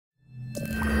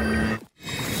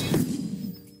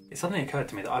suddenly occurred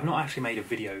to me that I've not actually made a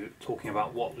video talking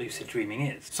about what lucid dreaming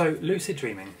is. So lucid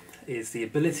dreaming is the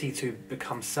ability to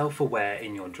become self-aware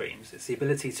in your dreams. It's the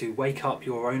ability to wake up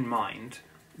your own mind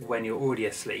when you're already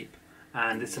asleep,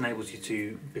 and this enables you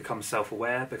to become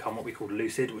self-aware, become what we call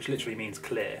lucid, which literally means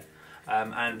clear,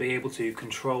 and be able to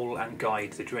control and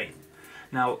guide the dream.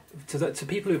 Now, to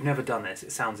people who've never done this,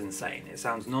 it sounds insane, it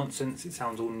sounds nonsense, it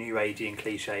sounds all new agey and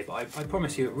cliche, but I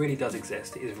promise you it really does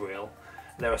exist, it is real.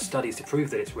 There are studies to prove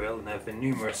that it's real, and there have been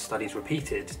numerous studies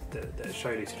repeated that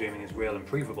show lucid dreaming is real and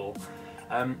provable.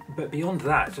 But beyond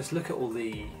that, just look at all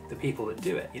the people that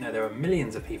do it. You know, there are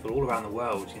millions of people all around the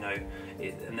world, you know,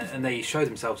 and they show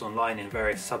themselves online in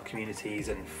various sub-communities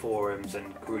and forums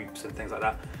and groups and things like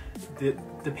that.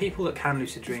 The people that can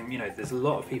lucid dream, you know, there's a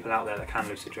lot of people out there that can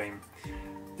lucid dream.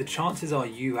 The chances are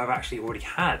you have actually already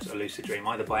had a lucid dream,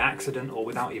 either by accident or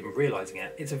without even realising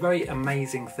it. It's a very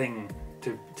amazing thing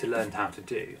to learn how to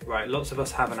do, right? Lots of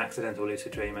us have an accidental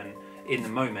lucid dream, and in the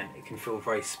moment it can feel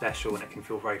very special and it can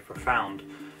feel very profound,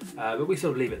 but we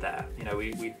sort of leave it there. You know,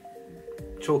 we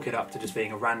chalk it up to just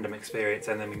being a random experience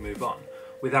and then we move on,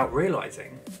 without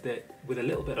realising that with a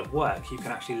little bit of work you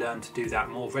can actually learn to do that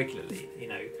more regularly, you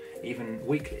know, even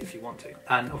weekly if you want to.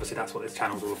 And obviously that's what this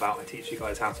channel's all about. I teach you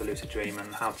guys how to lucid dream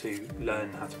and how to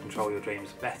learn how to control your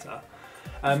dreams better.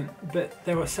 But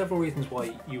there are several reasons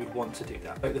why you would want to do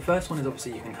that. So the first one is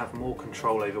obviously you can have more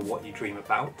control over what you dream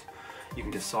about. You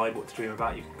can decide what to dream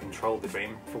about, you can control the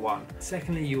dream, for one.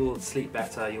 Secondly, you will sleep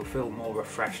better, you'll feel more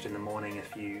refreshed in the morning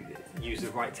if you use the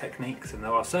right techniques, and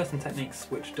there are certain techniques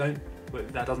which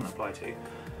that doesn't apply to.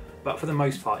 But for the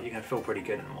most part, you're going to feel pretty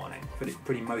good in the morning,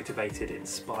 pretty motivated,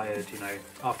 inspired, you know.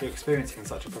 After experiencing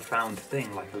such a profound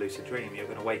thing like a lucid dream, you're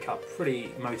going to wake up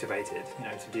pretty motivated, you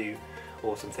know, to do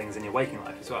awesome things in your waking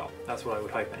life as well. That's what I would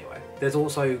hope anyway. There's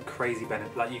also crazy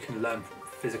benefit, like you can learn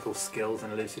physical skills in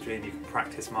a lucid dream, you can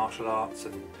practice martial arts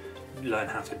and learn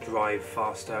how to drive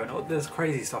faster, and there's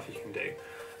crazy stuff you can do.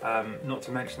 Not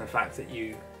to mention the fact that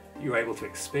you're able to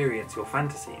experience your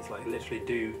fantasies, like literally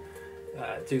do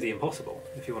the impossible.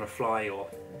 If you want to fly or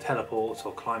teleport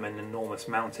or climb an enormous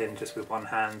mountain just with one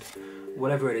hand,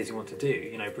 whatever it is you want to do,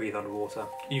 you know, breathe underwater.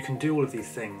 You can do all of these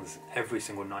things every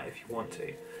single night if you want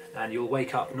to, and you'll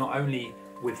wake up not only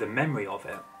with the memory of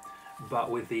it,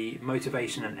 but with the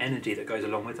motivation and energy that goes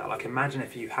along with that. Like imagine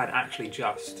if you had actually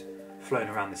just flown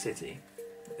around the city.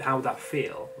 How would that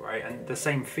feel, right? And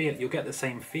you'll get the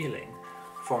same feeling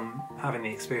from having the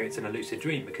experience in a lucid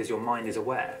dream, because your mind is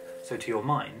aware. So to your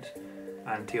mind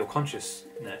and to your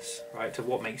consciousness, right, to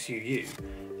what makes you you,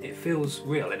 it feels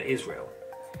real, and it is real.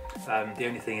 The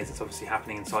only thing is it's obviously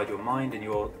happening inside your mind,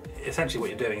 and essentially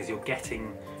what you're doing is you're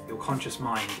getting your conscious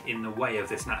mind in the way of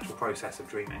this natural process of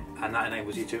dreaming, and that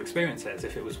enables you to experience it as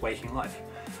if it was waking life.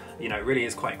 You know, it really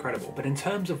is quite incredible. But in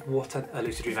terms of what a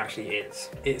lucid dream actually is,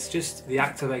 it's just the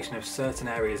activation of certain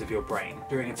areas of your brain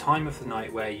during a time of the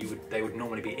night where they would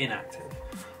normally be inactive.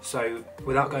 So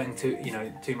without going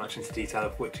too much into detail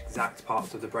of which exact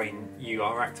parts of the brain you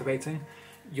are activating,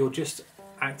 you're just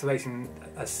activating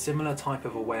a similar type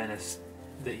of awareness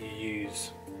that you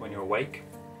use when you're awake,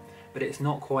 but it's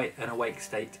not quite an awake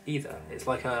state either. It's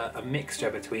like a mixture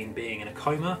between being in a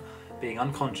coma, being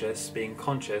unconscious, being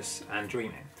conscious, and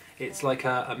dreaming. It's like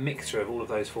a mixture of all of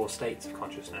those four states of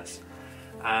consciousness,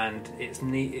 and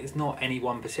it's not any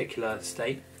one particular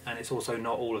state, and it's also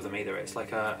not all of them either. It's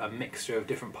like a mixture of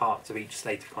different parts of each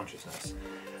state of consciousness,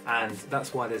 and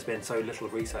that's why there's been so little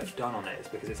research done on it, is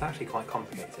because it's actually quite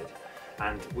complicated.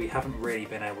 And we haven't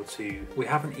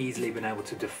easily been able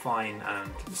to define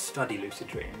and study lucid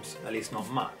dreams, at least not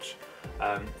much.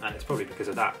 And it's probably because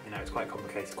of that, you know, it's quite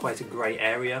complicated, quite a grey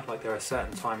area. Like there are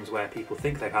certain times where people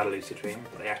think they've had a lucid dream,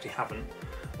 but they actually haven't.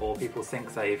 Or people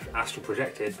think they've astral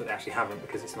projected, but they actually haven't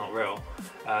because it's not real.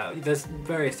 There's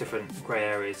various different grey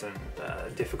areas and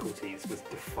difficulties with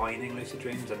defining lucid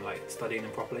dreams and like studying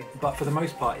them properly. But for the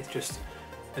most part, it's just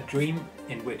a dream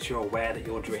in which you're aware that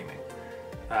you're dreaming.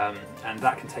 And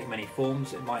that can take many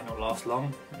forms. It might not last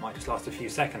long, it might just last a few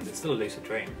seconds. It's still a lucid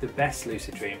dream. The best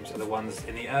lucid dreams are the ones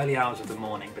in the early hours of the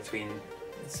morning between,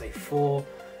 let's say, 4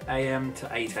 AM to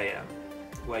 8 AM,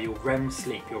 where your REM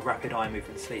sleep, your rapid eye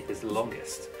movement sleep, is the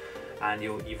longest, and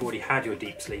you've already had your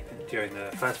deep sleep during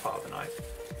the first part of the night,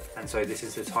 and so this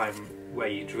is the time where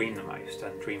you dream the most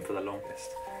and dream for the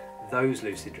longest. Those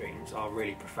lucid dreams are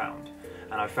really profound,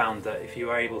 and I've found that if you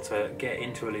are able to get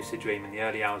into a lucid dream in the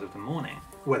early hours of the morning,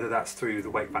 whether that's through the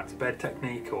wake back to bed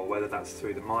technique or whether that's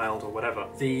through the mild or whatever,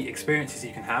 the experiences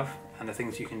you can have and the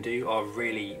things you can do are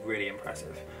really, really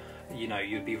impressive. You know,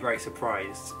 you'd be very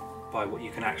surprised by what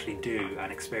you can actually do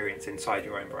and experience inside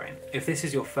your own brain. If this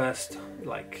is your first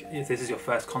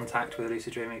contact with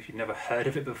lucid dreaming, if you've never heard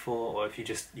of it before, or if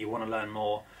you want to learn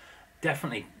more,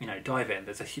 definitely, you know, dive in.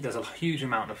 There's a huge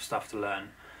amount of stuff to learn.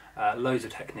 Loads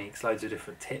of techniques, loads of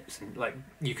different tips, and like,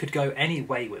 you could go any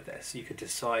way with this. You could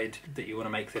decide that you want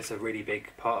to make this a really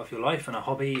big part of your life and a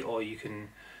hobby, or you can,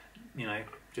 you know,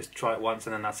 just try it once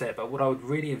and then that's it. But what I would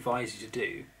really advise you to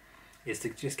do is to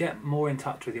just get more in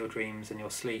touch with your dreams and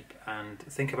your sleep, and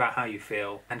think about how you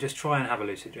feel, and just try and have a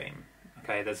lucid dream.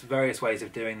 Okay, there's various ways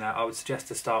of doing that. I would suggest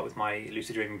to start with my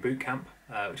Lucid Dreaming Bootcamp,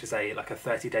 which is like a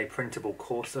 30-day printable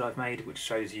course that I've made, which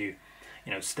shows you,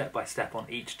 you know, step by step on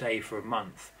each day for a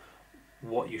month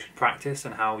what you should practice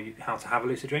and how to have a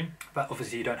lucid dream. But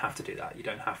obviously you don't have to do that. You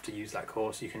don't have to use that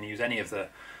course. You can use any of the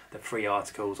free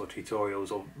articles or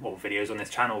tutorials or videos on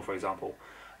this channel, for example.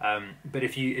 But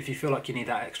if you feel like you need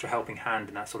that extra helping hand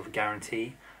and that sort of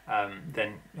guarantee,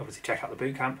 then obviously check out the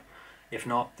bootcamp. If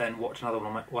not, then watch another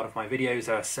one of my videos.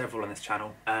 There are several on this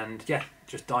channel, and yeah,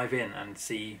 just dive in and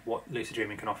see what lucid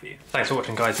dreaming can offer you. Thanks for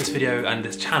watching, guys. This video and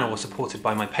this channel was supported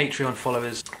by my Patreon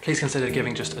followers. Please consider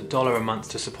giving just $1 a month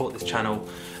to support this channel,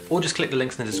 or just click the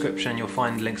links in the description. You'll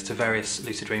find links to various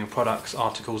lucid dreaming products,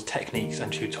 articles, techniques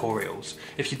and tutorials.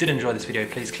 If you did enjoy this video,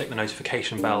 please click the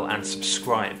notification bell and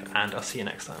subscribe, and I'll see you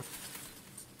next time.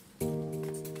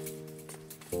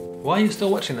 Why are you still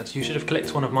watching this? You should have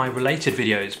clicked one of my related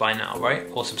videos by now, right?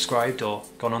 Or subscribed, or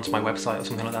gone onto my website or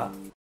something like that.